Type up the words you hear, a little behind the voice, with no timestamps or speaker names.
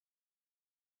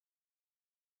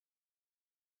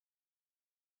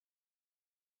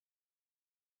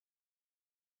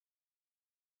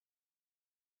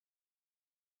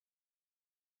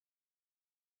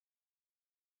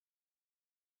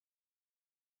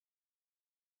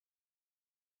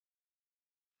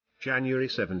January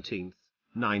 17,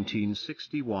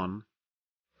 1961.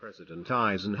 President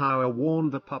Eisenhower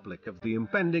warned the public of the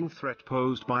impending threat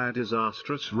posed by a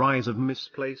disastrous rise of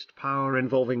misplaced power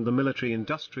involving the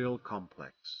military-industrial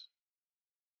complex.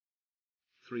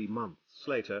 3 months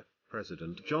later,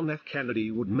 President John F.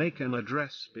 Kennedy would make an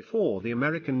address before the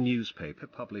American Newspaper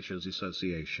Publishers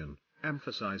Association,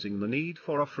 emphasizing the need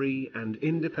for a free and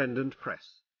independent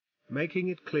press, making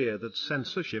it clear that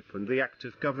censorship and the act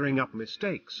of covering up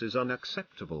mistakes is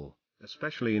unacceptable,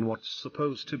 especially in what's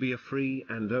supposed to be a free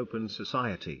and open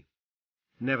society.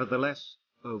 Nevertheless,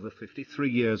 over 53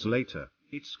 years later,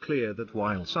 it's clear that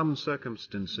while some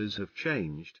circumstances have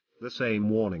changed, the same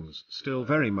warnings still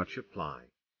very much apply.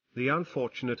 The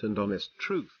unfortunate and honest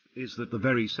truth is that the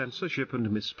very censorship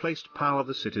and misplaced power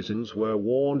the citizens were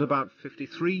warned about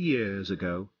 53 years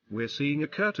ago, we're seeing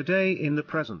occur today in the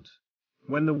present.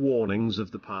 When the warnings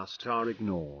of the past are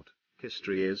ignored,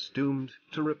 history is doomed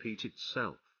to repeat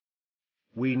itself.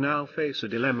 We now face a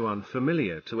dilemma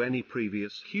unfamiliar to any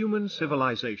previous human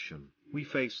civilization. We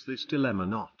face this dilemma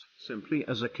not simply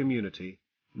as a community,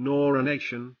 nor a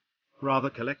nation, rather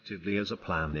collectively as a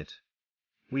planet.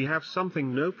 We have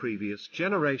something no previous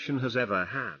generation has ever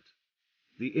had.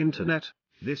 The Internet.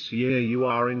 This year you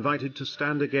are invited to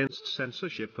stand against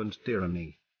censorship and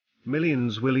tyranny.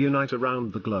 Millions will unite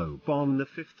around the globe on the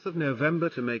 5th of November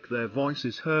to make their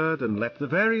voices heard and let the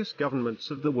various governments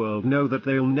of the world know that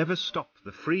they'll never stop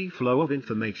the free flow of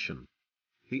information.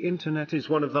 The Internet is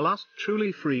one of the last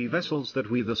truly free vessels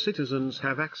that we the citizens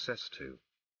have access to.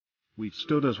 We've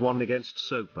stood as one against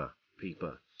SOPA,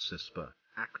 PIPA, CISPA,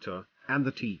 ACTA, and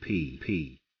the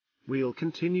TPP. We'll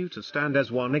continue to stand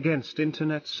as one against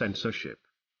Internet censorship.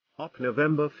 OP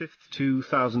November 5,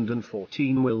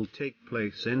 2014 will take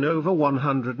place in over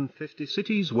 150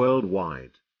 cities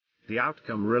worldwide. The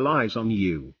outcome relies on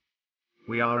you.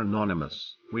 We are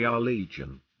anonymous, we are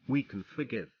legion, we can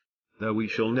forgive, though we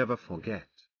shall never forget.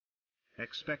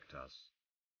 Expect us.